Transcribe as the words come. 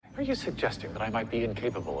Are you suggesting that I might be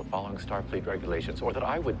incapable of following Starfleet regulations, or that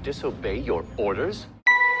I would disobey your orders?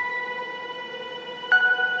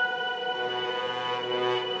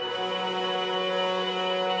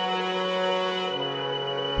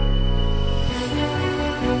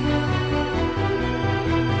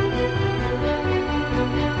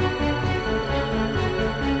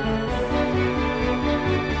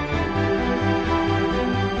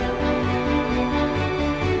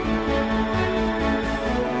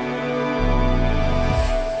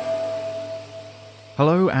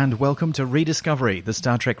 Hello and welcome to Rediscovery, the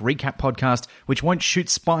Star Trek recap podcast which won't shoot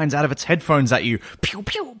spines out of its headphones at you. Pew,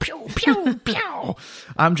 pew, pew, pew, pew.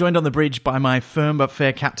 I'm joined on the bridge by my firm but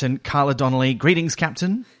fair captain, Carla Donnelly. Greetings,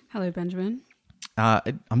 Captain. Hello, Benjamin.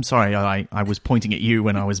 I'm sorry, I was pointing at you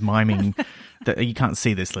when I was miming. You can't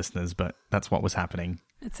see this, listeners, but that's what was happening.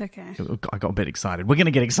 It's okay. I got a bit excited. We're going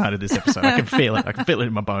to get excited this episode. I can feel it. I can feel it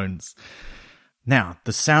in my bones. Now,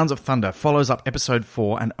 The Sounds of Thunder follows up Episode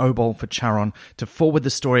 4, An Obol for Charon, to forward the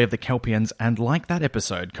story of the Kelpians, and like that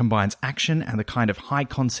episode, combines action and the kind of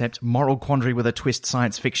high-concept, moral quandary with a twist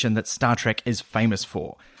science fiction that Star Trek is famous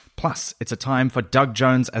for. Plus, it's a time for Doug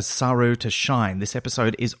Jones as Saru to shine. This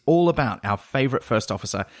episode is all about our favourite first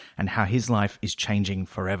officer and how his life is changing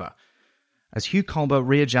forever. As Hugh Culber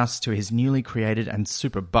readjusts to his newly created and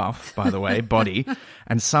super buff, by the way, body,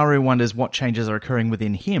 and Saru wonders what changes are occurring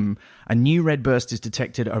within him, a new red burst is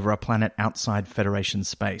detected over a planet outside Federation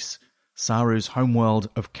space, Saru's homeworld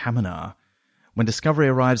of Kaminar. When Discovery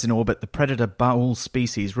arrives in orbit, the predator Baul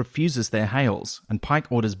species refuses their hails, and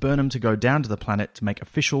Pike orders Burnham to go down to the planet to make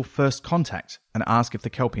official first contact and ask if the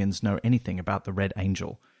Kelpians know anything about the Red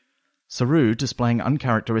Angel. Saru, displaying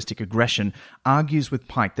uncharacteristic aggression, argues with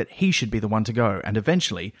Pike that he should be the one to go, and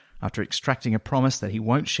eventually, after extracting a promise that he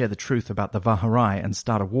won't share the truth about the Vaharai and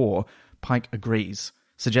start a war, Pike agrees,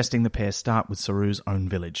 suggesting the pair start with Saru's own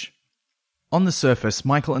village. On the surface,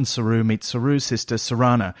 Michael and Saru meet Saru's sister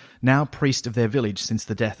Sarana, now priest of their village since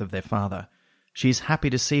the death of their father. She is happy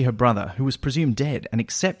to see her brother, who was presumed dead, and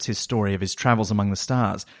accepts his story of his travels among the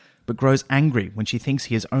stars, but grows angry when she thinks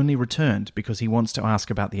he has only returned because he wants to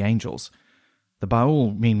ask about the angels. The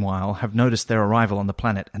Baul, meanwhile, have noticed their arrival on the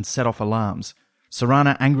planet and set off alarms.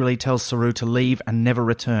 Sarana angrily tells Saru to leave and never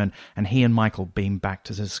return, and he and Michael beam back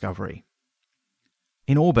to Discovery.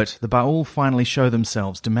 In orbit, the Baul finally show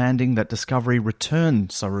themselves, demanding that Discovery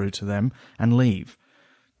return Saru to them and leave.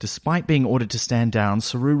 Despite being ordered to stand down,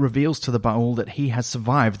 Saru reveals to the Baul that he has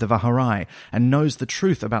survived the Vaharai and knows the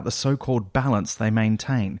truth about the so-called balance they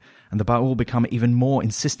maintain, and the Baul become even more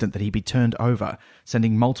insistent that he be turned over,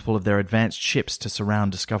 sending multiple of their advanced ships to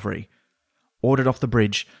surround Discovery. Ordered off the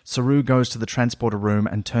bridge, Saru goes to the transporter room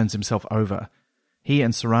and turns himself over. He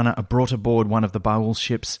and Sarana are brought aboard one of the Baul's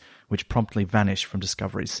ships, which promptly vanish from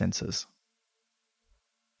Discovery's sensors.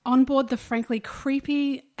 On board the frankly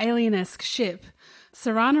creepy, alien-esque ship,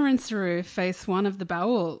 Sarana and Saru face one of the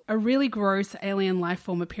Baul, a really gross alien life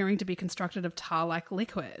form appearing to be constructed of tar-like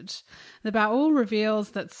liquid. The Baul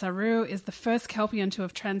reveals that Saru is the first Kelpian to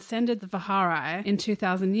have transcended the Vaharai in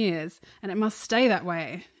 2,000 years, and it must stay that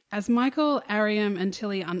way. As Michael, Ariam, and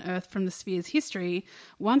Tilly unearth from the sphere's history,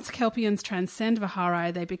 once Kelpians transcend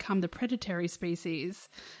Vaharai, they become the predatory species,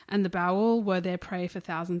 and the Baul were their prey for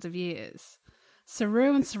thousands of years.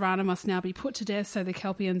 Saru and Sarana must now be put to death so the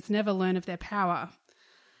Kelpians never learn of their power.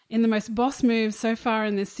 In the most boss move so far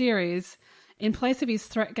in this series, in place of his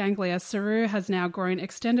threat ganglia, Saru has now grown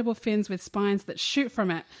extendable fins with spines that shoot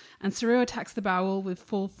from it, and Saru attacks the Baul with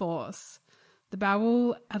full force. The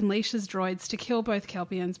Baul unleashes droids to kill both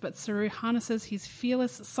Kelpians, but Saru harnesses his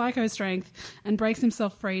fearless psycho strength and breaks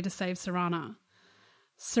himself free to save Sarana.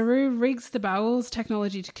 Saru rigs the Baul's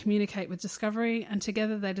technology to communicate with Discovery, and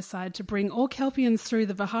together they decide to bring all Kelpians through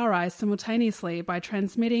the Vaharai simultaneously by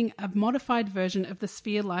transmitting a modified version of the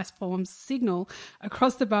sphere life form's signal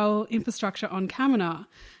across the Baul infrastructure on Kaminar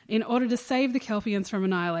in order to save the Kelpians from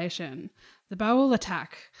annihilation. The Baul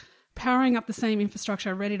attack, powering up the same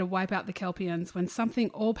infrastructure ready to wipe out the Kelpians when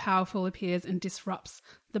something all-powerful appears and disrupts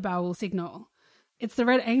the Baul signal. It's the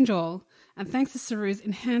Red Angel, and thanks to Saru's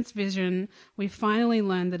enhanced vision, we finally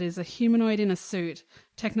learn that it is a humanoid in a suit,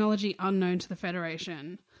 technology unknown to the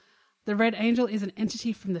Federation. The Red Angel is an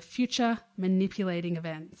entity from the future, manipulating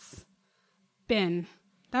events. Ben,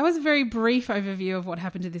 that was a very brief overview of what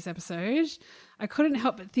happened to this episode. I couldn't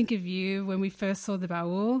help but think of you when we first saw the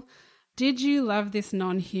Baul. Did you love this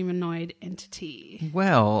non-humanoid entity?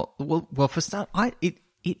 Well, for start,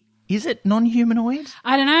 is it non-humanoid?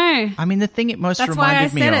 I don't know. I mean, the thing it most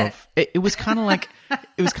reminded me of, it was kind of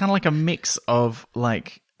like a mix of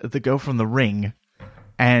like the girl from The Ring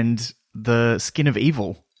and the Skin of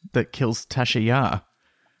Evil that kills Tasha Yar.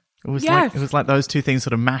 It was Yes. like those two things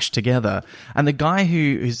sort of mashed together. And the guy who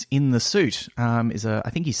is in the suit I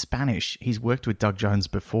think he's Spanish. He's worked with Doug Jones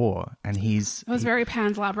before, and It was very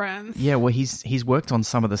Pan's Labyrinth. yeah. Well, he's worked on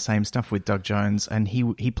some of the same stuff with Doug Jones, and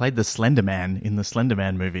he played the Slender Man in the Slender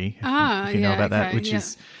Man movie. If you know about that, which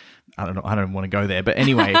is I don't know. I don't want to go there, but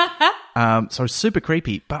anyway. So super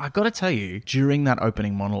creepy. But I got to tell you, during that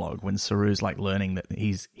opening monologue, when Saru's like learning that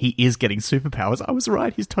he is getting superpowers, I was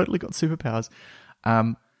right. He's totally got superpowers.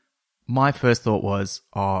 My first thought was,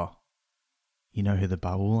 you know who the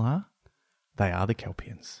Baul are? They are the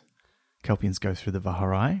Kelpians. Kelpians go through the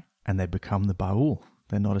Vaharai and they become the Baul.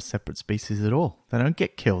 They're not a separate species at all. They don't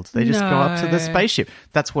get killed. They just go up to the spaceship.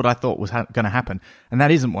 That's what I thought was going to happen. And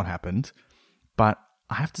that isn't what happened. But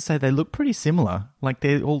I have to say they look pretty similar. Like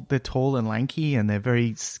they're tall and lanky and they're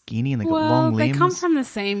very skinny and they've got long limbs. They come from the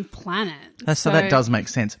same planet. So that does make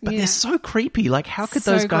sense. But they're so creepy. Like how could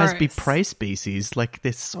those guys be prey species? Like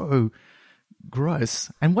they're so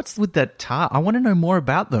gross. And what's with that tar? I want to know more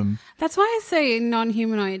about them. That's why I say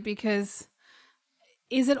non-humanoid, because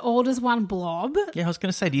is it all just one blob? Yeah, I was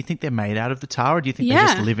going to say, do you think they're made out of the tar or do you think they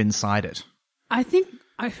just live inside it? I think...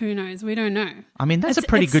 who knows? We don't know. I mean, that's a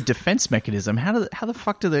pretty good defense mechanism. How the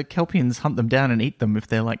fuck do the Kelpians hunt them down and eat them if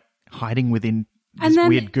they're like hiding within this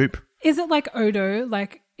weird goop? Is it like Odo?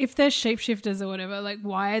 Like if they're shapeshifters or whatever, like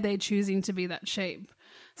why are they choosing to be that shape?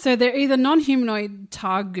 So they're either non-humanoid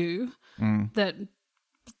tar goo that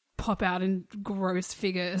pop out in gross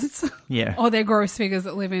figures, or they're gross figures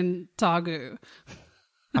that live in tar goo.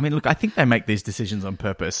 I mean, look, I think they make these decisions on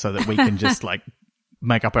purpose so that we can just like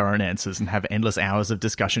make up our own answers and have endless hours of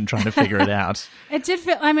discussion trying to figure it out. It did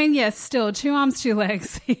feel, I mean, yes, still 2 arms, 2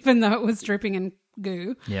 legs, even though it was dripping in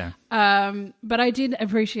goo. Yeah. But I did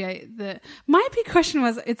appreciate that. My big question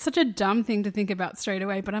was, it's such a dumb thing to think about straight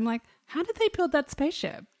away, but I'm like, how did they build that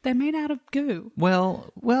spaceship? They're made out of goo.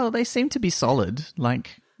 Well, they seem to be solid.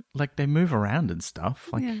 Like they move around and stuff.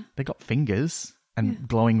 Like they got fingers and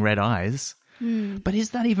glowing red eyes. But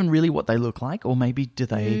is that even really what they look like? Or maybe do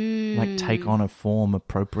they like take on a form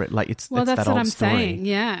appropriate? Like it's that's that what old I'm story. saying.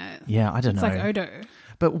 Yeah. Yeah, I don't know. It's like Odo.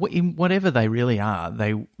 But in whatever they really are,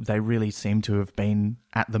 they really seem to have been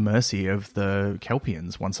at the mercy of the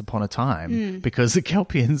Kelpians once upon a time, because the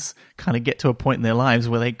Kelpians kind of get to a point in their lives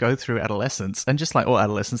where they go through adolescence, and just like all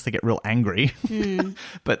adolescents, they get real angry.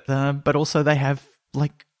 But also they have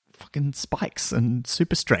like fucking spikes and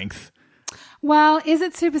super strength. Well, is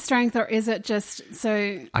it super strength or is it just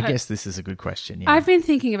so... I guess this is a good question, yeah. I've been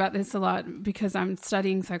thinking about this a lot because I'm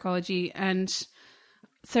studying psychology, and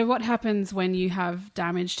so what happens when you have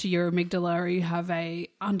damage to your amygdala, or you have a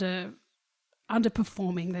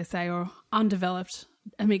underperforming, they say, or undeveloped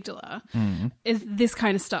amygdala, is this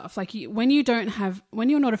kind of stuff. Like when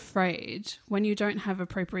you're not afraid, when you don't have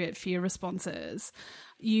appropriate fear responses,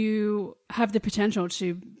 you have the potential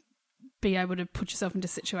to be able to put yourself into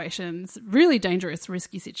situations, really dangerous,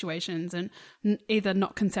 risky situations, and either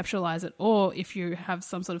not conceptualize it, or if you have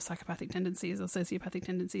some sort of psychopathic tendencies or sociopathic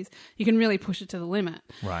tendencies, you can really push it to the limit.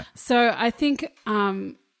 Right. So I think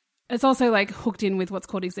it's also like hooked in with what's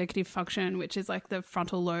called executive function, which is like the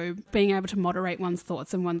frontal lobe, being able to moderate one's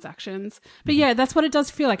thoughts and one's actions. But yeah, that's what it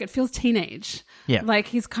does feel like. It feels teenage. Yeah. Like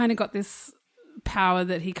he's kind of got this power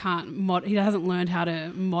that he hasn't learned how to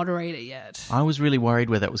moderate it yet. I was really worried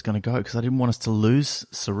where that was going to go, because I didn't want us to lose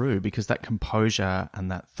Saru, because that composure and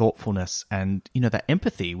that thoughtfulness and, you know, that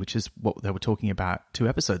empathy, which is what they were talking about 2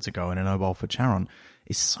 episodes ago in An Obol for Charon,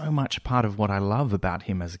 is so much a part of what I love about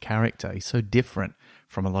him as a character. He's so different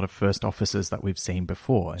from a lot of first officers that we've seen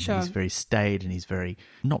before. And he's very staid, and he's very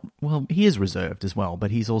he is reserved as well,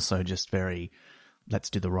 but he's also just very, let's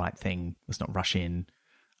do the right thing. Let's not rush in.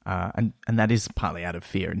 And that is partly out of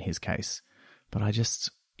fear in his case. But I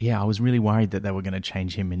was really worried that they were going to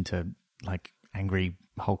change him into like angry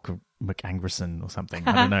Hulk McAngerson or something.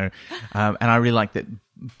 I don't know. And I really liked that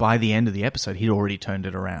by the end of the episode, he'd already turned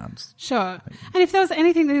it around. Sure. And if there was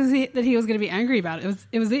anything that he was going to be angry about,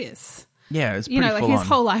 it was this. Yeah, it's pretty like his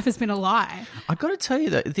whole life has been a lie. I got to tell you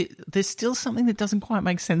that there's still something that doesn't quite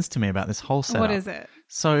make sense to me about this whole setup. What is it?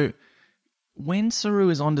 So when Saru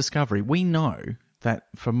is on Discovery, we know that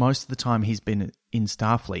for most of the time he's been in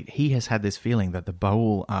Starfleet, he has had this feeling that the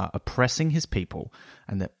Baul are oppressing his people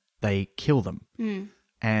and that they kill them.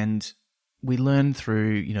 And we learn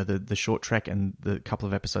through, you know, the short trek and the couple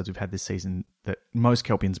of episodes we've had this season that most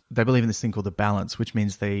Kelpians, they believe in this thing called the balance, which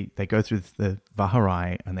means they go through the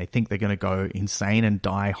Vaharai and they think they're going to go insane and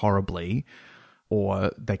die horribly,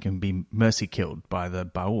 or they can be mercy killed by the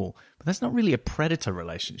Baul. But that's not really a predator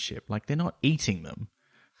relationship. Like, they're not eating them.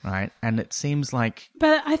 Right, and it seems like,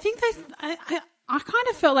 but I think I kind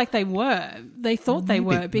of felt like they were. They thought they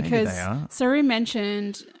were because they are. Saru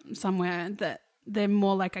mentioned somewhere that they're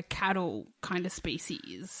more like a cattle kind of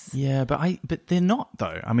species. Yeah, but they're not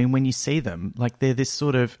though. I mean, when you see them, like they're this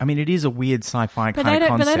sort of. I mean, it is a weird sci-fi kind of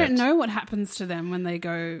concept. But they don't know what happens to them when they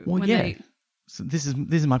go. Well, So this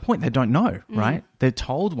is my point. They don't know, right? They're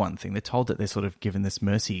told one thing. They're told that they're sort of given this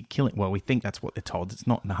mercy killing. Well, we think that's what they're told. It's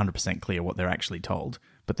not 100% clear what they're actually told,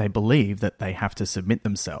 but they believe that they have to submit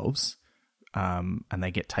themselves, and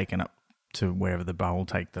they get taken up to wherever the bow will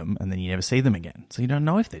take them, and then you never see them again. So you don't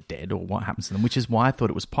know if they're dead or what happens to them, which is why I thought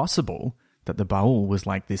it was possible that the Baul was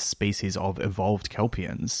like this species of evolved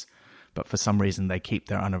Kelpians, but for some reason they keep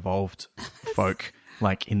their unevolved folk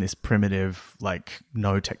like in this primitive, like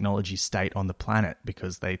no technology state on the planet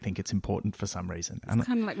because they think it's important for some reason. It's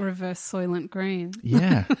kind of like reverse Soylent Green.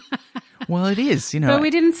 Yeah. Well, it is, But we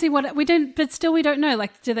didn't see but still we don't know.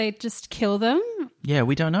 Like, do they just kill them? Yeah,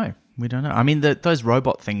 we don't know. We don't know. I mean, those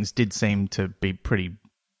robot things did seem to be pretty,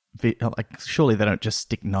 like, surely they don't just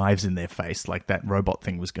stick knives in their face like that robot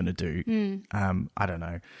thing was going to do. I don't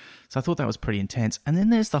know. So I thought that was pretty intense. And then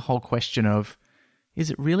there's the whole question of, is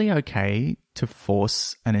it really okay to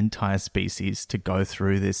force an entire species to go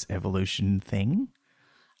through this evolution thing?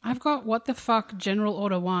 I've got what the fuck General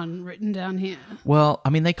Order 1 written down here. Well, I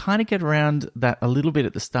mean, they kind of get around that a little bit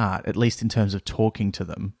at the start, at least in terms of talking to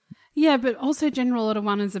them. Yeah, but also General Order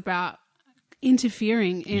 1 is about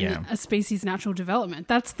interfering in a species' natural development.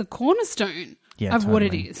 That's the cornerstone of what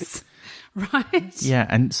it is, right? Yeah,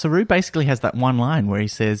 and Saru basically has that one line where he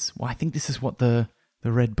says, well, I think this is what the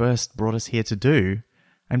Red Burst brought us here to do.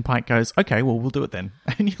 And Pike goes, okay, well, we'll do it then.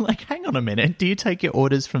 And you're like, hang on a minute. Do you take your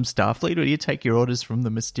orders from Starfleet or do you take your orders from the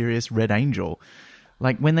mysterious Red Angel?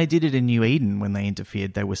 Like when they did it in New Eden, when they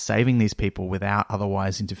interfered, they were saving these people without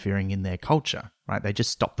otherwise interfering in their culture, right? They just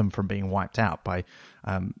stopped them from being wiped out by,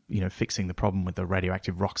 fixing the problem with the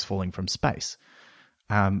radioactive rocks falling from space.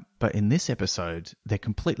 But in this episode, they're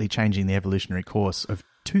completely changing the evolutionary course of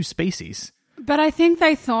two species. But I think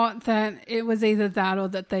they thought that it was either that or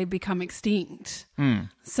that they become extinct.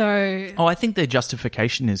 So... Oh, I think their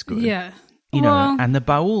justification is good. Yeah. And the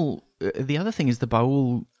Baul... The other thing is the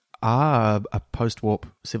Baul are a post-warp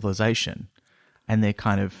civilization, and they're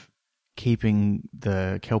kind of keeping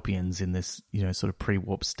the Kelpians in this, sort of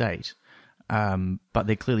pre-warp state. But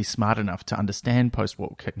they're clearly smart enough to understand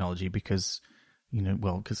post-warp technology because,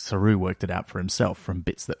 because Saru worked it out for himself from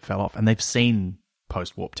bits that fell off. And they've seen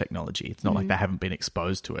post-warp technology. It's not like they haven't been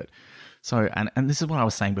exposed to it. So, and this is what I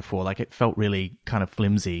was saying before, like it felt really kind of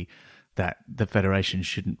flimsy that the Federation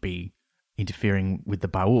shouldn't be interfering with the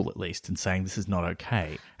Baul at least and saying this is not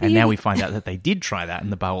okay. And now we find out that they did try that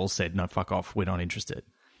and the Baul said, no, fuck off, we're not interested.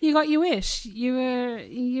 You got your wish. You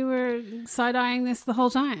were side-eyeing this the whole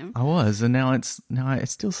time. I was, and now I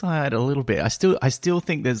still side-eyed a little bit. I still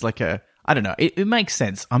think there's like a, I don't know. It makes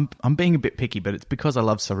sense. I'm being a bit picky, but it's because I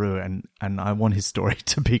love Saru and I want his story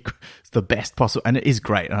to be the best possible. And it is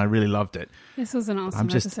great, and I really loved it. This was an awesome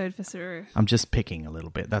episode for Saru. I'm just picking a little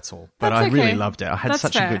bit, that's all. But I really loved it. I had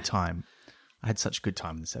such a good time. I had such a good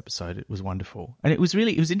time in this episode. It was wonderful. And it was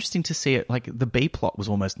interesting to see it. Like the B plot was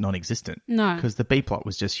almost non-existent. No. Because the B plot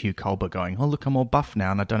was just Hugh Culber going, oh, look, I'm all buff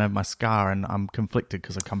now and I don't have my scar and I'm conflicted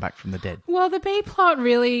because I come back from the dead. Well, the B plot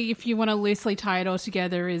really, if you want to loosely tie it all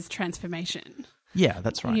together, is transformation. Yeah,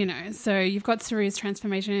 that's right. So you've got Saru's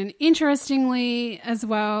transformation. Interestingly as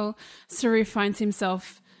well, Saru finds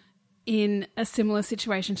himself in a similar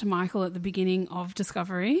situation to Michael at the beginning of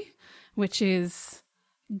Discovery, which is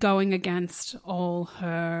going against all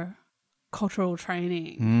her cultural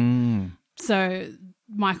training. So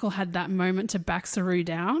Michael had that moment to back Saru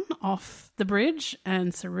down off the bridge,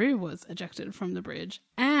 and Saru was ejected from the bridge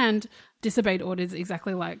and disobeyed orders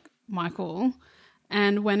exactly like Michael,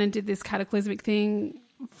 and went and did this cataclysmic thing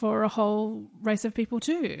for a whole race of people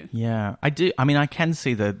too. Yeah, I do. I mean, I can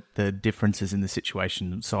see the differences in the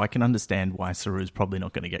situation, so I can understand why Saru's probably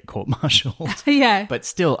not going to get court-martialed. Yeah. But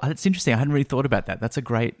still, it's interesting. I hadn't really thought about that. That's a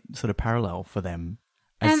great sort of parallel for them.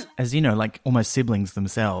 As like almost siblings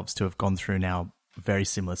themselves to have gone through now a very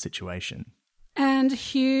similar situation. And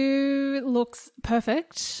Hugh looks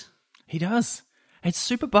perfect. He does. It's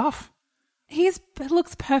super buff. He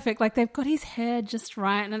looks perfect. Like they've got his hair just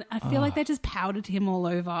right, and I feel like they just powdered him all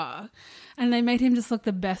over, and they made him just look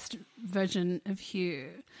the best version of Hugh.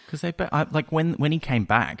 Because like when he came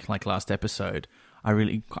back, like last episode,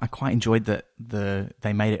 I quite enjoyed that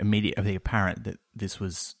they made it immediately apparent that this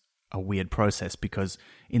was a weird process, because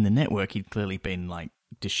in the network he'd clearly been like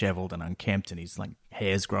disheveled and unkempt, and he's like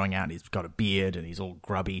hair's growing out, and he's got a beard, and he's all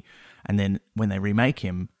grubby, and then when they remake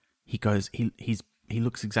him, he's he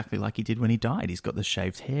looks exactly like he did when he died. He's got the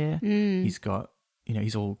shaved hair. He's got,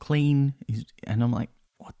 he's all clean. And I'm like,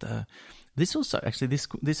 what the... This also, actually,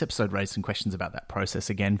 this episode raised some questions about that process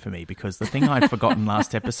again for me, because the thing I'd forgotten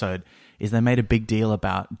last episode is they made a big deal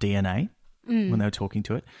about DNA when they were talking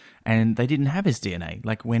to it, and they didn't have his DNA.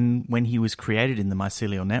 Like when he was created in the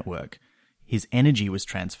mycelial network, his energy was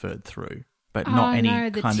transferred through, but not any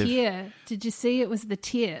kind of... tear. Did you see it was the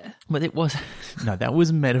tear? But it was... No, that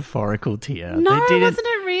was metaphorical tear. No, wasn't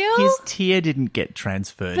it real? His tear didn't get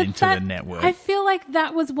transferred into the network. I feel like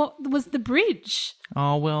that was what was the bridge.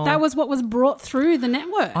 Oh, well... That was what was brought through the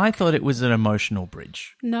network. I thought it was an emotional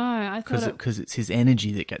bridge. No, I thought Because it's his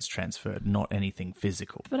energy that gets transferred, not anything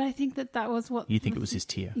physical. But I think that was what... You think it was his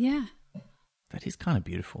tear? Yeah. That is kind of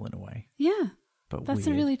beautiful in a way. Yeah. But that's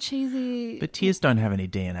weird. a really cheesy... But tears don't have any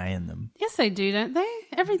DNA in them. Yes, they do, don't they?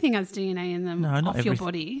 Everything has DNA in them off your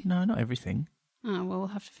body. No, not everything. Oh, well, we'll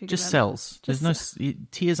have to figure Just that cells. out.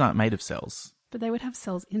 Tears aren't made of cells. But they would have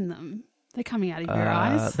cells in them. They're coming out of your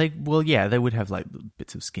eyes. They would have like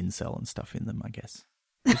bits of skin cell and stuff in them, I guess.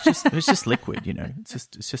 It's just liquid,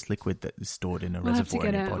 It's just liquid that is stored in a reservoir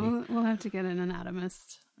in your body. We'll have to get an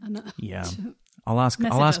anatomist. Yeah, I'll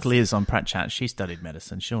ask Liz on Pratt Chat. She studied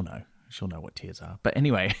medicine. She'll know. She'll know what tears are. But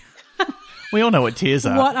anyway, we all know what tears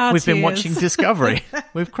are. What are We've tears? been watching Discovery.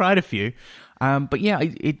 We've cried a few. But yeah,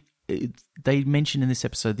 they mention in this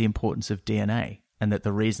episode the importance of DNA, and that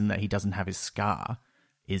the reason that he doesn't have his scar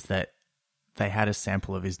is that they had a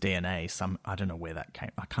sample of his DNA. I don't know where that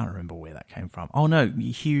came. I can't remember where that came from. Oh no,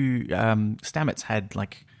 Hugh Stamets had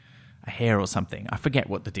like a hair or something. I forget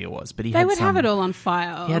what the deal was, but They would have it all on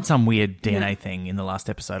file. He had some weird DNA thing in the last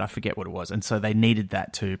episode. I forget what it was. And so they needed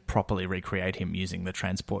that to properly recreate him using the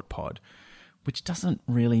transport pod, which doesn't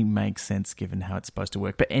really make sense given how it's supposed to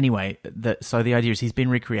work. But anyway, so the idea is he's been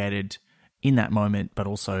recreated in that moment, but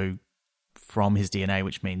also from his DNA,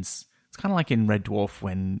 which means it's kind of like in Red Dwarf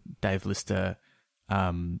when Dave Lister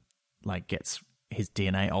gets his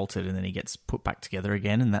DNA altered and then he gets put back together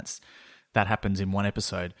again, and that happens in one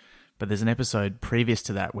episode. But there's an episode previous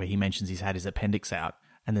to that where he mentions he's had his appendix out,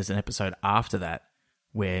 and there's an episode after that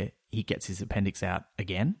where he gets his appendix out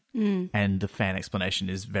again. And the fan explanation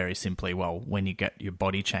is very simply, well, when you get your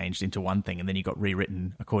body changed into one thing and then you got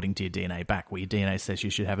rewritten according to your DNA back, well, your DNA says you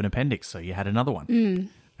should have an appendix, so you had another one.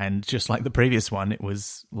 And just like the previous one, it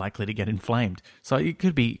was likely to get inflamed. So it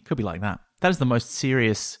could be like that. That is the most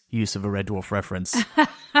serious use of a Red Dwarf reference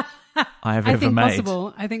I have ever made.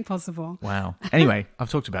 I think possible. Wow. Anyway, I've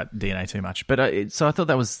talked about DNA too much, but so I thought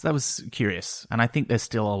that was curious, and I think there's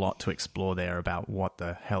still a lot to explore there about what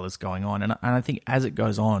the hell is going on. And I think as it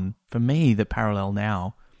goes on, for me, the parallel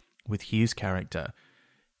now with Hugh's character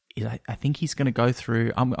is I think he's going to go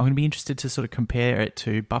through. I'm going to be interested to sort of compare it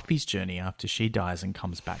to Buffy's journey after she dies and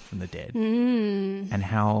comes back from the dead, and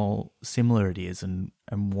how similar it is, and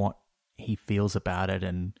what he feels about it.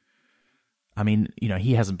 And I mean,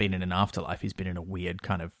 he hasn't been in an afterlife. He's been in a weird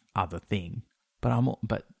kind of other thing.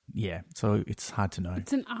 But yeah, so it's hard to know.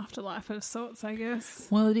 It's an afterlife of sorts, I guess.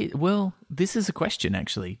 Well, it is. Well, this is a question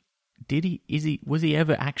actually. Was he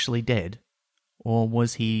ever actually dead, or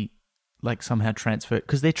was he like somehow transferred?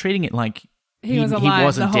 Because they're treating it like he was alive. He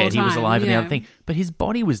wasn't the whole dead. He was time, alive in the other thing, but his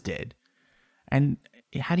body was dead. And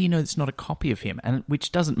how do you know it's not a copy of him? And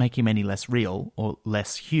which doesn't make him any less real or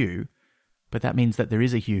less Hugh. But that means that there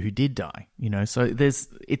is a Hugh who did die, So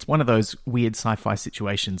it's one of those weird sci-fi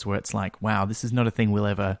situations where it's like, wow, this is not a thing we'll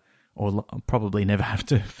ever, or probably never have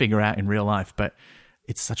to figure out in real life. But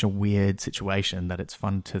it's such a weird situation that it's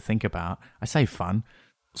fun to think about. I say fun.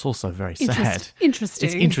 It's also very sad. Interesting.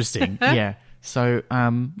 It's interesting, yeah. So, I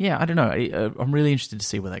don't know. I'm really interested to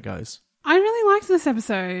see where that goes. I really liked this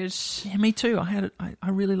episode. Yeah, me too. I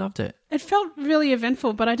really loved it. It felt really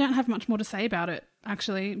eventful, but I don't have much more to say about it,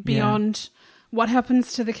 actually, beyond what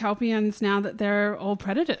happens to the Kelpians now that they're all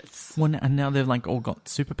predators. Well, and now they've all got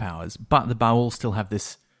superpowers, but the Ba'ul still have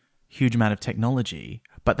this huge amount of technology,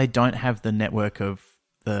 but they don't have the network of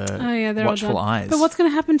the watchful eyes. But what's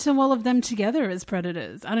going to happen to all of them together as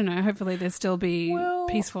predators? I don't know. Hopefully they'll still be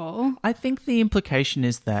peaceful. I think the implication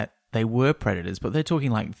is that they were predators, but they're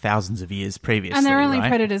talking like thousands of years previously, and they're only right?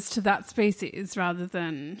 predators to that species rather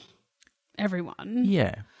than everyone.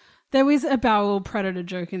 Yeah. There was a Bowel predator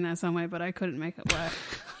joke in there somewhere, but I couldn't make it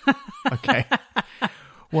work. Okay.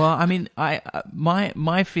 Well, I mean,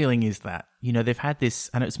 my feeling is that, they've had this,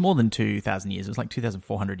 and it's more than 2,000 years. It was like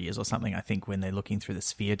 2,400 years or something, I think, when they're looking through the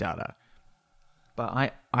sphere data.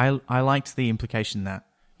 But I liked the implication that,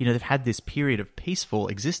 they've had this period of peaceful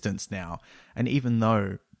existence now, and even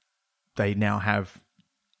though they now have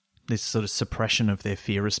this sort of suppression of their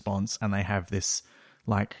fear response, and they have this,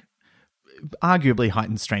 arguably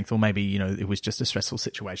heightened strength, or maybe, you know, it was just a stressful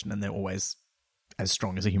situation and they're always as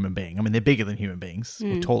strong as a human being. I mean, they're bigger than human beings,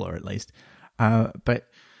 or taller at least. But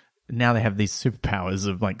now they have these superpowers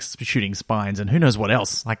of like shooting spines and who knows what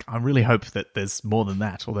else. Like, I really hope that there's more than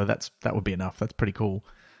that, although that would be enough. That's pretty cool.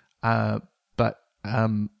 But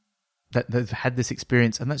that they've had this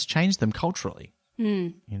experience and that's changed them culturally,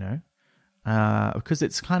 you know? Because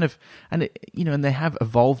it's kind of, and they have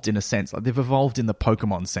evolved in a sense, like they've evolved in the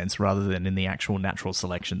Pokemon sense rather than in the actual natural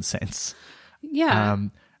selection sense. Yeah.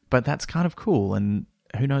 But that's kind of cool, and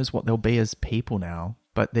who knows what they'll be as people now.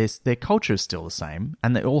 But their culture is still the same,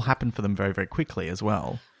 and it all happened for them very, very quickly as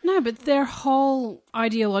well. No, but their whole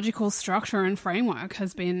ideological structure and framework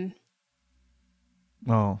has been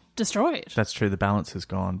destroyed. That's true. The balance has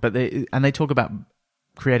gone, but they talk about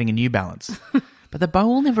creating a new balance. But the bow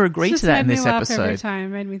will never agree to that in this episode. Every time, it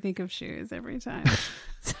made me think of shoes every time.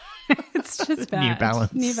 It's just bad. New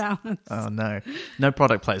balance. New balance. Oh no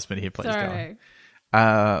product placement here, please. Sorry.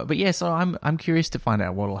 But yeah, so I'm curious to find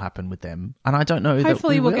out what will happen with them, and I don't know.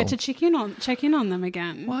 Hopefully, that we'll get to check in on them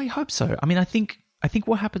again. Well, I hope so. I mean, I think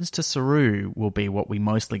what happens to Saru will be what we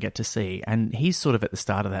mostly get to see, and he's sort of at the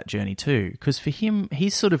start of that journey too, because for him,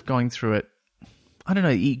 he's sort of going through it. I don't know.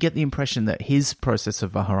 You get the impression that his process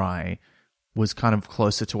of Vaharai was kind of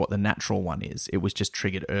closer to what the natural one is. It was just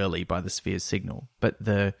triggered early by the sphere's signal, but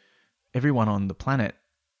everyone on the planet,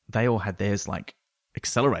 they all had theirs like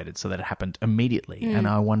accelerated so that it happened immediately. And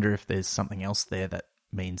I wonder if there's something else there that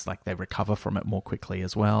means like they recover from it more quickly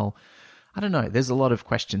as well. I don't know. There's a lot of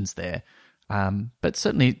questions there. But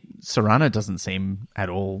certainly Sarana doesn't seem at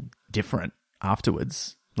all different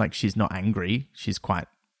afterwards. Like, she's not angry. She's quite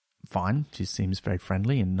fine. She seems very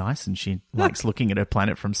friendly and nice, and she likes looking at her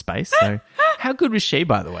planet from space. So how good was she,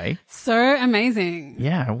 by the way? So amazing.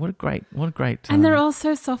 Yeah, what a great and they're all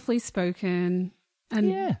so softly spoken, and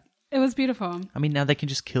yeah, it was beautiful. I mean, now they can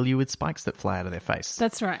just kill you with spikes that fly out of their face.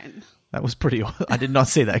 That's right. That was pretty I did not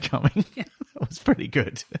see that coming. Yeah. That was pretty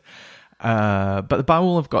good. But the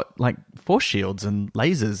Bawal have got like force shields and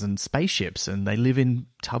lasers and spaceships, and they live in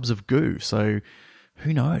tubs of goo, so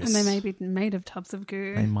who knows? And they may be made of tubs of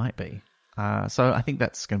goo. They might be. So I think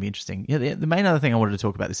that's going to be interesting. Yeah, the main other thing I wanted to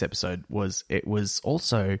talk about this episode was it was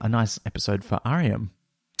also a nice episode for Ariam.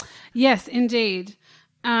 Yes, indeed.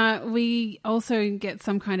 We also get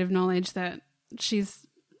some kind of knowledge that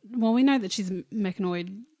we know that she's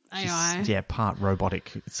mechanoid AI. She's, part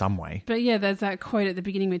robotic in some way. But yeah, there's that quote at the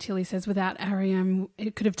beginning where Tilly says, without Ariam,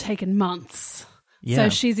 it could have taken months. Yeah. So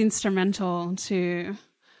she's instrumental to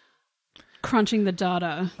crunching the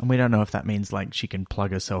data. And we don't know if that means like she can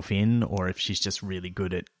plug herself in, or if she's just really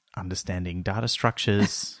good at understanding data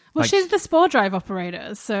structures. Well, she's the spore drive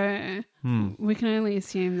operator, so we can only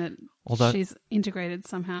assume that she's integrated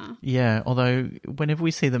somehow. Yeah, although whenever we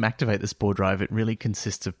see them activate the spore drive, it really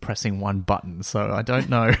consists of pressing one button, so I don't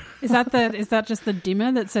know. Is that just the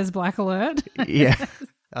dimmer that says black alert? Yeah.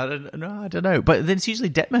 I don't know. But then it's usually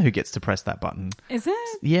Detmer who gets to press that button. Is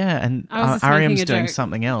it? Yeah, and Ariam's doing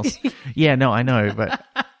something else. Yeah, no, I know, but...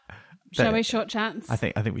 Shall we short chats? I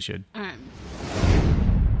think we should. All right.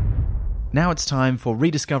 Now it's time for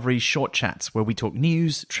Rediscovery Short Chats, where we talk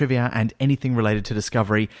news, trivia, and anything related to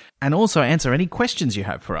Discovery, and also answer any questions you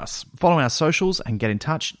have for us. Follow our socials and get in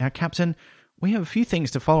touch. Now, Captain, we have a few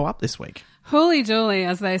things to follow up this week. Holy dooly,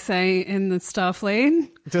 as they say in the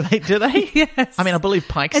Starfleet. Do they? Yes. I mean, I believe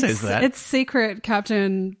Pike says that. It's secret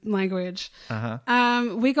captain language.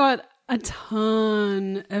 Uh-huh. We got a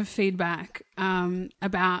ton of feedback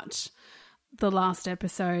about the last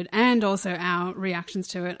episode and also our reactions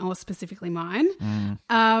to it, or specifically mine.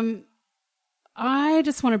 I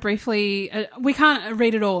just want to briefly... we can't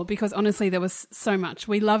read it all because honestly there was so much.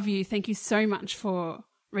 We love you. Thank you so much for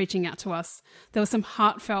reaching out to us. There were some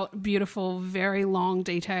heartfelt, beautiful, very long,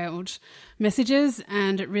 detailed messages,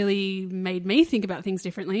 and it really made me think about things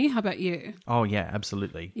differently. How about you? Oh, yeah,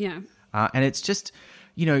 absolutely. Yeah. And it's just,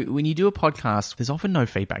 when you do a podcast, there's often no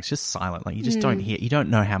feedback. It's just silent. Like, you just don't hear, you don't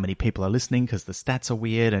know how many people are listening because the stats are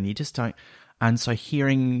weird, and you just don't. And so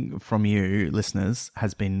hearing from you, listeners,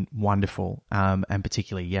 has been wonderful, and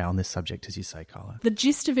particularly, on this subject, as you say, Carla. The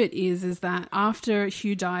gist of it is that after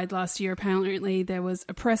Hugh died last year, apparently there was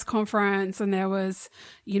a press conference, and there was,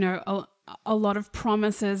 a lot of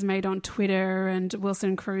promises made on Twitter, and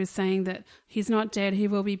Wilson Cruz saying that he's not dead, he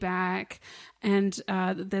will be back, and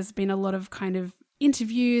there's been a lot of kind of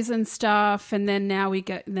interviews and stuff, and then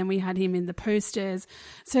we had him in the posters.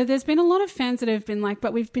 So there's been a lot of fans that have been like,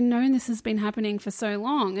 but we've been knowing this has been happening for so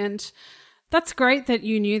long, and that's great that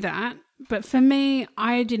you knew that. But for me,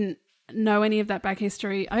 I didn't know any of that back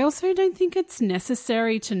history. I also don't think it's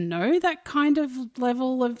necessary to know that kind of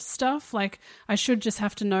level of stuff. Like, I should just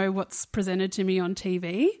have to know what's presented to me on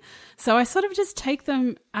TV. So I sort of just take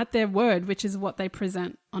them at their word, which is what they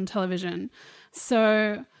present on television.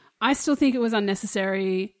 So I still think it was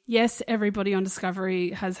unnecessary. Yes, everybody on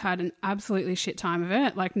Discovery has had an absolutely shit time of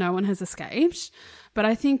it. Like, no one has escaped. But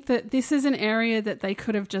I think that this is an area that they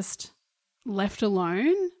could have just left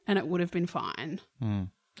alone and it would have been fine.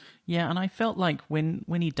 Yeah, and I felt like when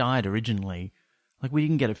he died originally, like, we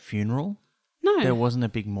didn't get a funeral. No. There wasn't a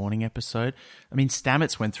big mourning episode. I mean,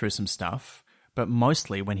 Stamets went through some stuff, but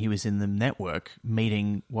mostly when he was in the network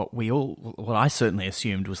meeting what I certainly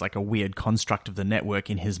assumed was like a weird construct of the network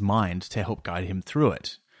in his mind to help guide him through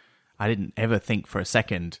it. I didn't ever think for a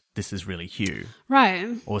second, this is really Hugh.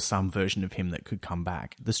 Right. Or some version of him that could come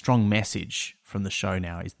back. The strong message from the show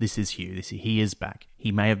now is this is Hugh. He is back.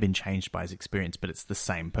 He may have been changed by his experience, but it's the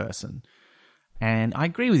same person. And I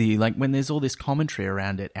agree with you. Like, when there's all this commentary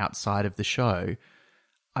around it outside of the show,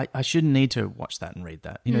 I shouldn't need to watch that and read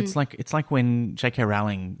that. You know, it's like when J.K.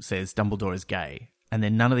 Rowling says Dumbledore is gay, and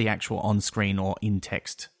then none of the actual on-screen or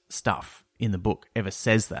in-text stuff in the book ever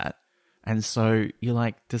says that. And so you're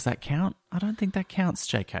like, does that count? I don't think that counts,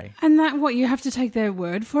 JK. And that, what, you have to take their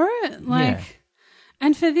word for it? Like, yeah.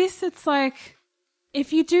 And for this, it's like,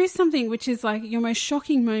 if you do something which is like your most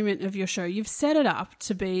shocking moment of your show, you've set it up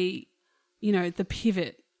to be, you know, the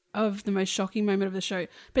pivot of the most shocking moment of the show,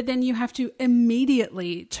 but then you have to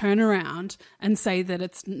immediately turn around and say that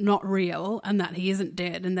it's not real and that he isn't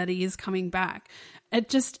dead and that he is coming back. It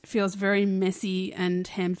just feels very messy and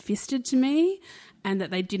ham-fisted to me, and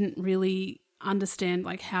that they didn't really understand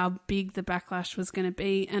like how big the backlash was going to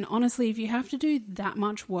be. And honestly, if you have to do that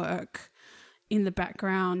much work in the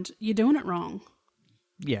background, you're doing it wrong.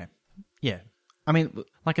 Yeah. Yeah. I mean,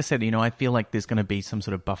 like I said, you know, I feel like there's going to be some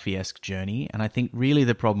sort of Buffy-esque journey. And I think really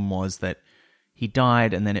the problem was that he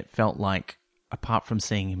died and then it felt like, apart from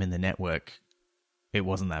seeing him in the network, it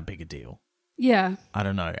wasn't that big a deal. Yeah. I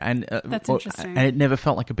don't know. And that's interesting. And it never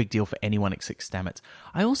felt like a big deal for anyone except Stamets.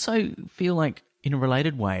 I also feel like, in a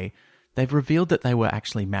related way, they've revealed that they were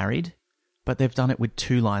actually married, but they've done it with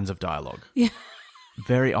 2 lines of dialogue. Yeah.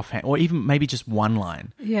 Very offhand, or even maybe just 1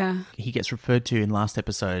 line. Yeah. He gets referred to in last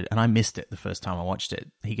episode, and I missed it the first time I watched it.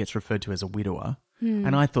 He gets referred to as a widower,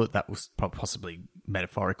 and I thought that was possibly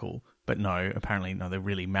metaphorical, but no, apparently no, they're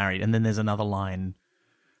really married. And then there's another line,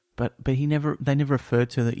 but they never refer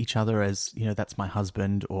to each other as, you know, that's my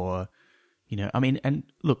husband, or, you know, I mean, and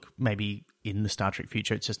look, maybe in the Star Trek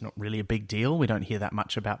future, it's just not really a big deal. We don't hear that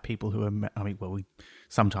much about people who are, I mean, well, we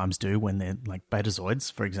sometimes do when they're like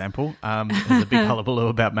Betazoids, for example. There's a big hullabaloo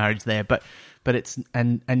about marriage there, but it's,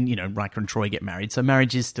 and you know, Riker and Troy get married. So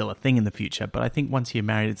marriage is still a thing in the future, but I think once you're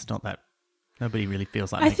married, it's not that, nobody really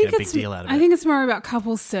feels like making a big deal out of it. I think it's more about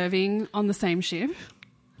couples serving on the same ship.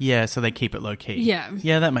 Yeah, so they keep it low key. Yeah.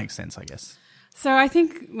 Yeah, that makes sense, I guess. So I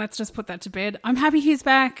think let's just put that to bed. I'm happy he's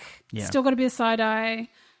back. Yeah. Still got to be a side-eye.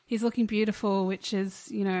 He's looking beautiful, which is,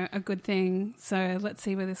 you know, a good thing. So let's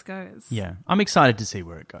see where this goes. Yeah, I'm excited to see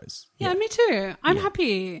where it goes. Yeah, me too. I'm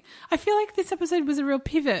happy. I feel like this episode was a real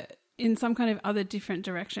pivot in some kind of other different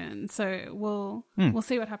direction. So we'll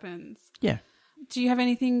see what happens. Yeah. Do you have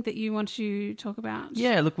anything that you want to talk about?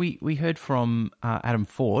 Yeah, look, we heard from Adam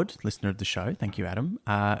Ford, listener of the show. Thank you, Adam,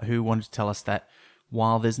 who wanted to tell us that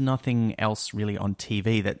while there's nothing else really on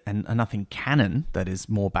TV and nothing canon that is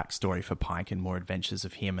more backstory for Pike and more adventures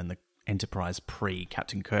of him and the Enterprise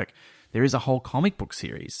pre-Captain Kirk, there is a whole comic book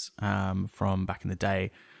series from back in the day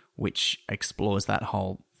which explores that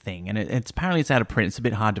whole thing. And apparently it's out of print. It's a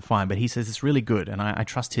bit hard to find, but he says it's really good, and I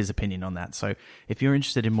trust his opinion on that. So if you're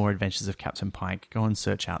interested in more adventures of Captain Pike, go and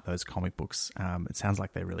search out those comic books. It sounds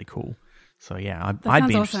like they're really cool. So yeah, I'd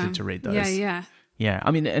be interested to read those. Yeah. Yeah,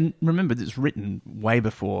 I mean, and remember, it's written way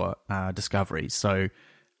before Discovery, so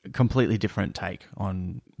completely different take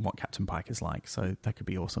on what Captain Pike is like. So that could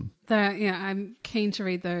be awesome. Yeah, I'm keen to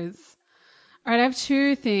read those. All right, I have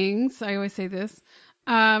 2 things. I always say this.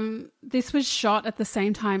 This was shot at the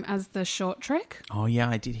same time as the short trek. Oh, yeah,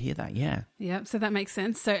 I did hear that, yeah. Yep, so that makes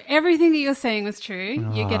sense. So everything that you're saying was true.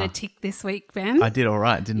 You get a tick this week, Ben. I did all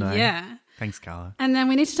right, didn't I? Yeah. Thanks, Carla. And then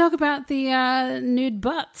we need to talk about the nude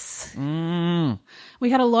butts. We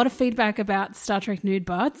had a lot of feedback about Star Trek nude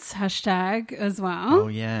butts, hashtag as well. Oh,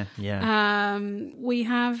 yeah. We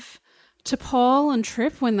have T'Pol and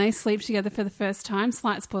Trip when they sleep together for the first time.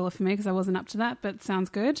 Slight spoiler for me because I wasn't up to that, but sounds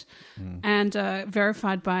good. And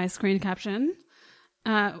verified by screen caption.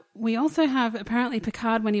 We also have apparently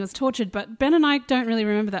Picard when he was tortured, but Ben and I don't really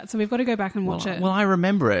remember that, so we've got to go back and watch it. Well, I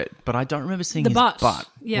remember it, but I don't remember seeing The his butt.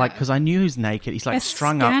 Yeah. Like, because I knew he's naked. He's like It's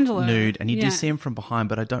strung scandalous. up nude, and you Yeah. do see him from behind,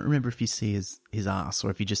 but I don't remember if you see his ass or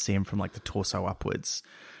if you just see him from like the torso upwards.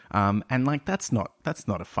 And like that's not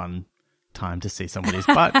a fun time to see somebody's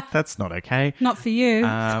butt. That's not okay. Not for you.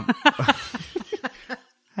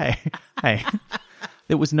 Hey.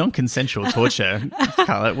 It was non-consensual torture,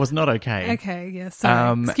 Carla. It was not okay. Okay, yeah,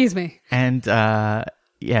 sorry. Excuse me. And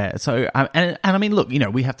yeah, so and I mean, look,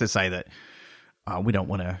 we have to say that we don't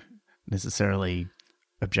want to necessarily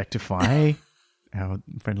objectify our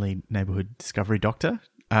friendly neighborhood discovery doctor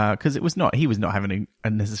because he was not having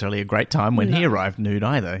necessarily a great time when he arrived nude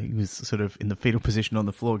either. He was sort of in the fetal position on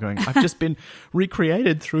the floor, going, "I've just been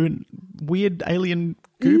recreated through a weird alien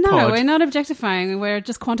goo pod." No, we're not objectifying. We're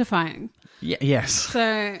just quantifying. Yes.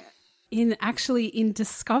 So, in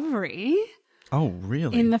Discovery, Oh,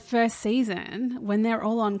 really? in the first season, when they're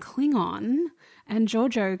all on Klingon, and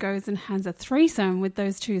Giorgio goes and has a threesome with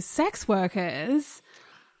those two sex workers,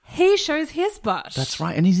 he shows his butt. That's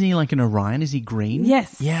right. And isn't he like an Orion? Is he green?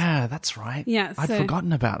 Yes. Yeah, that's right. Yeah, I'd so-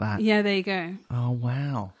 forgotten about that. Yeah, there you go. Oh,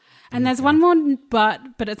 wow. And there's one more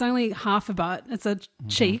butt, but it's only half a butt. It's a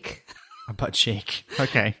cheek. A butt cheek.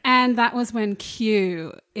 Okay. And that was when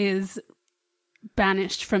Q is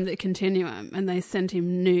banished from the Continuum and they sent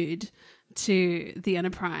him nude to the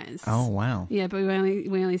Enterprise. Oh, wow. Yeah, but we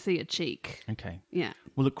only see a cheek. Okay. Yeah.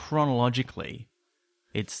 Well, look, chronologically,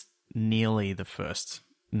 it's nearly the first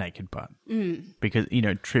naked butt. Because,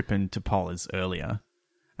 Trip and T'Pol is earlier.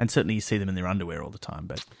 And certainly you see them in their underwear all the time,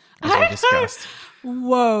 but as we discussed.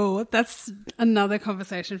 Whoa, that's another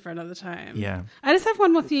conversation for another time. Yeah. I just have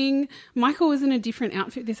one more thing. Michael was in a different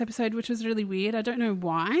outfit this episode, which was really weird. I don't know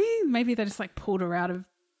why. Maybe they just like pulled her out of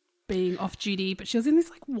being off duty, but she was in this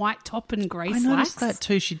like white top and grey slacks. I noticed that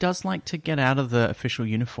too. She does like to get out of the official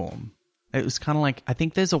uniform. It was kind of like, I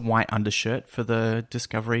think there's a white undershirt for the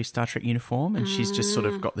Discovery Star Trek uniform, and she's just sort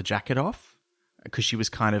of got the jacket off because she was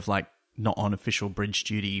kind of like not on official bridge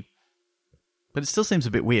duty. But it still seems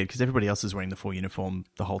a bit weird because everybody else is wearing the full uniform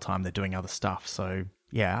the whole time they're doing other stuff. So,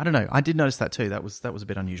 yeah, I don't know. I did notice that too. That was a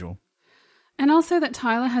bit unusual. And also that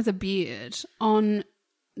Tyler has a beard on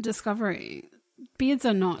Discovery. Beards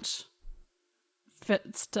are not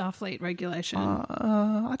fit Starfleet regulation.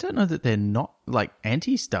 I don't know that they're not like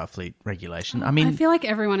anti-Starfleet regulation. I mean, I feel like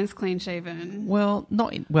everyone is clean shaven. well,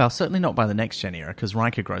 certainly not by the next gen era because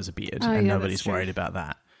Riker grows a beard and nobody's that's true. worried about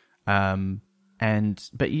that.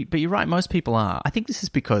 But you're right. Most people are. I think this is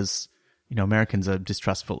because Americans are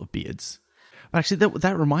distrustful of beards. But actually,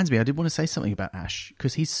 that reminds me. I did want to say something about Ash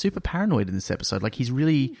because he's super paranoid in this episode. Like he's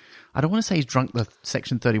really. I don't want to say he's drunk the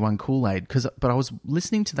Section 31 Kool-Aid but I was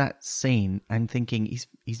listening to that scene and thinking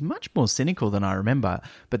he's much more cynical than I remember.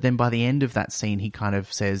 But then by the end of that scene, he kind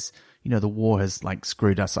of says, the war has like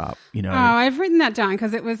screwed us up. Oh, I've written that down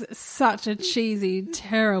because it was such a cheesy,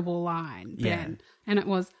 terrible line, Ben. Yeah. And it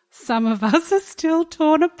was, some of us are still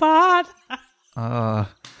torn apart.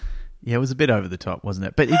 Yeah, it was a bit over the top, wasn't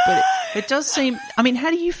it? But it does seem. I mean, how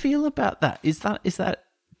do you feel about that? Is that?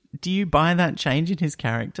 Do you buy that change in his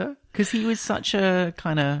character? Because he was such a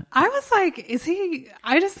kind of. I was like, is he?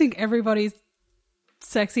 I just think everybody's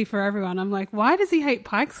sexy for everyone. I'm like, why does he hate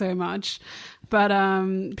Pike so much? But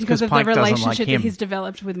because of Pike the doesn't like relationship him. that he's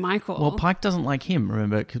developed with Michael. Well, Pike doesn't like him.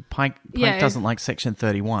 Remember, because Pike doesn't like Section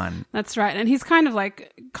 31. That's right, and he's kind of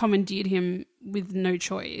like commandeered him with no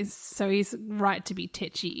choice, so he's right to be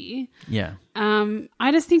tetchy. Yeah.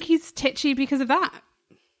 I just think he's tetchy because of that.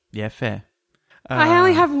 Yeah, fair. I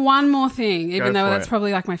only have one more thing, even Go though for that's it.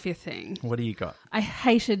 probably like my fifth thing. What do you got? I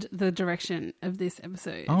hated the direction of this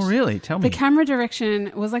episode. Oh, really? Tell me. The camera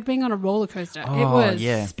direction was like being on a roller coaster. Oh, It was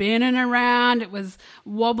yeah. spinning around. It was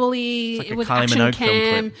wobbly. It's like it a was Kylie action Minogue film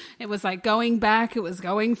cam. clip. It was like going back. It was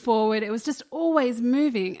going forward. It was just always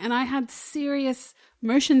moving. And I had serious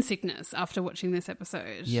motion sickness after watching this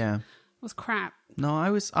episode. Yeah. It was crap.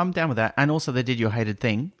 No, I'm down with that. And also, they did your hated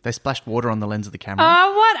thing. They splashed water on the lens of the camera.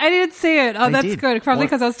 Oh, what? I didn't see it. Oh, They that's did. good. Probably What-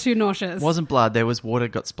 because I was too nauseous. It wasn't blood. There was water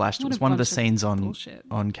got splashed. It What was a one of the bunch of scenes bullshit.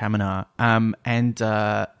 on Kaminar. And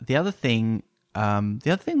the other thing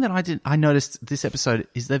that I noticed this episode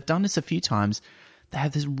is they've done this a few times. They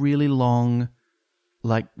have this really long,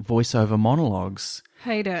 like voiceover monologues.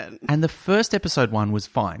 Hate it. And the first episode one was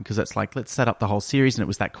fine because it's like, let's set up the whole series. And it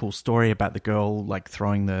was that cool story about the girl like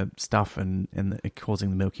throwing the stuff and causing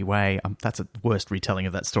the Milky Way. That's the worst retelling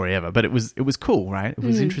of that story ever. But it was cool, right? It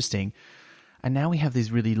was interesting. And now we have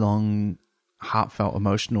these really long, heartfelt,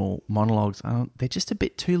 emotional monologues. They're just a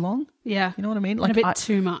bit too long. Yeah. You know what I mean? And a bit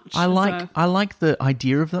too much. I like the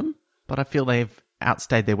idea of them, but I feel they've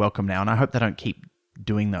outstayed their welcome now, and I hope they don't keep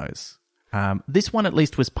doing those. This one at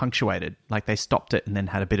least was punctuated. Like they stopped it and then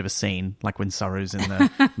had a bit of a scene, like when Saru's in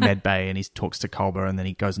the med bay and he talks to Culber and then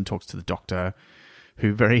he goes and talks to the doctor,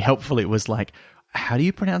 who very helpfully was like, how do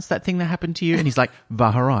you pronounce that thing that happened to you? And he's like,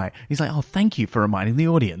 Vaharai. He's like, oh, thank you for reminding the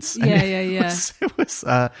audience. And Yeah. It was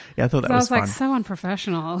I thought that was fun. I was like, so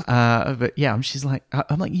unprofessional. But yeah, she's like,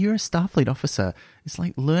 I'm like, you're a Starfleet officer. It's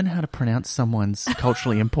like, learn how to pronounce someone's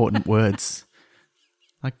culturally important words.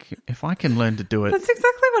 Like, if I can learn to do it. That's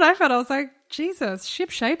exactly what I felt. I was like, Jesus,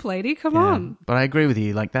 ship shape, lady, come on. But I agree with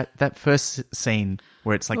you. Like that first scene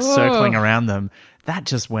where it's like circling around them, that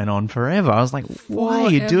just went on forever. I was like, why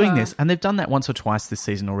are you doing this? And they've done that once or twice this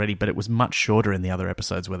season already, but it was much shorter in the other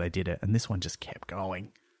episodes where they did it. And this one just kept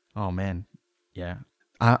going. Oh, man. Yeah.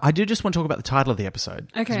 I do just want to talk about the title of the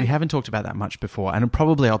episode. Okay. Because we haven't talked about that much before. And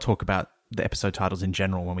probably I'll talk about the episode titles in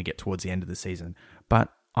general when we get towards the end of the season.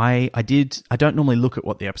 But I don't normally look at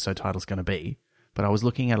what the episode title is going to be, but I was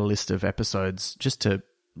looking at a list of episodes just to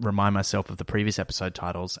remind myself of the previous episode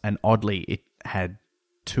titles, and oddly it had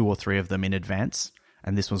 2 or 3 of them in advance,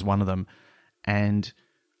 and this was one of them. And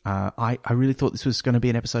I really thought this was going to be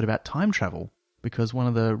an episode about time travel, because one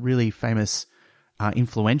of the really famous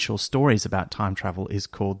influential stories about time travel is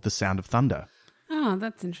called The Sound of Thunder. Oh,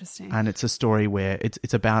 that's interesting. And it's a story where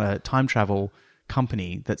it's about a time travel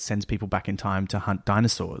company that sends people back in time to hunt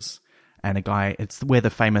dinosaurs. And it's where the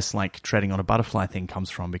famous like treading on a butterfly thing comes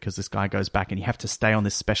from, because this guy goes back and you have to stay on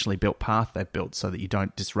this specially built path they've built so that you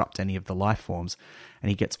don't disrupt any of the life forms. And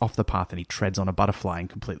he gets off the path and he treads on a butterfly and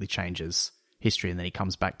completely changes history. And then he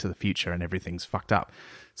comes back to the future and everything's fucked up.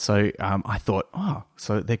 So I thought,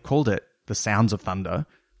 so they called it The Sounds of Thunder.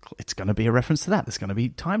 It's going to be a reference to that. There's going to be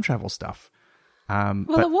time travel stuff.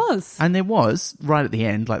 It was. And there was, right at the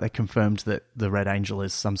end, like they confirmed that the Red Angel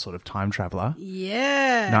is some sort of time traveler.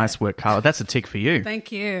 Yeah. Nice work, Carla. That's a tick for you.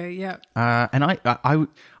 Thank you. Yep. And I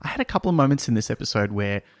had a couple of moments in this episode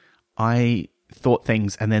where I thought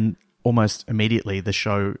things and then almost immediately the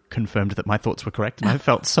show confirmed that my thoughts were correct, and I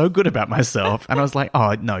felt so good about myself. And I was like,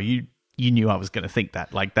 oh, no, you knew I was going to think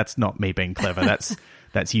that. Like, that's not me being clever.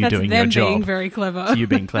 That's you doing your job. Being very clever. It's you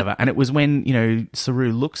being clever. And it was when,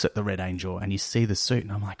 Saru looks at the Red Angel and you see the suit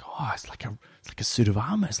and I'm like, oh, it's like a suit of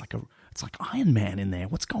armor. It's like Iron Man in there.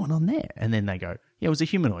 What's going on there? And then they go, yeah, it was a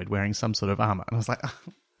humanoid wearing some sort of armor. And I was like,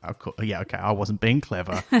 oh, cool. Yeah, okay. I wasn't being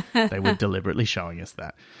clever. They were deliberately showing us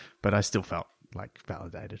that. But I still felt like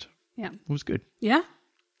validated. Yeah. It was good. Yeah.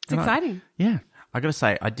 It's exciting. Yeah. I got to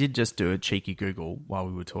say, I did just do a cheeky Google while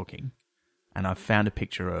we were talking, and I found a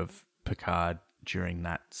picture of Picard during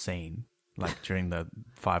that scene, like during the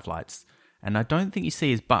 5 lights. And I don't think you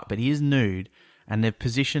see his butt, but he is nude, and they've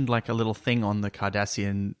positioned like a little thing on the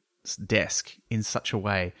Cardassian desk in such a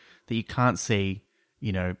way that you can't see,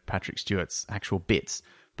 Patrick Stewart's actual bits,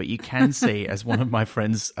 but you can see, as one of my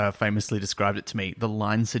friends famously described it to me, the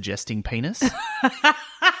line suggesting penis.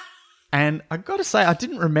 And I got to say, I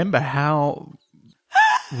didn't remember how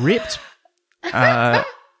ripped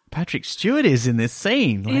Patrick Stewart is in this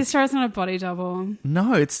scene. He starts on a body double.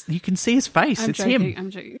 No, you can see his face. It's him. I'm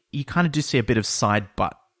joking. You kind of do see a bit of side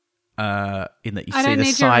butt in that you see the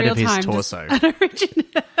side of his torso.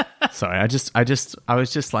 Sorry, I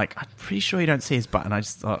was just like, I'm pretty sure you don't see his butt, and I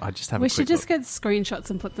just have a quick look. We should just get screenshots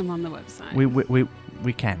and put them on the website.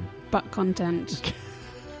 We can. Butt content.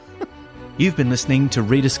 You've been listening to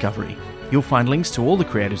Rediscovery. You'll find links to all the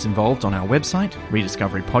creatives involved on our website,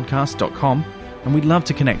 rediscoverypodcast.com, and we'd love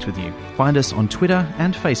to connect with you. Find us on Twitter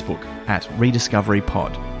and Facebook at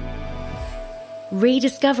RediscoveryPod.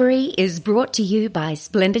 Rediscovery is brought to you by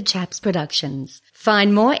Splendid Chaps Productions.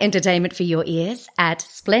 Find more entertainment for your ears at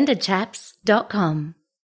splendidchaps.com.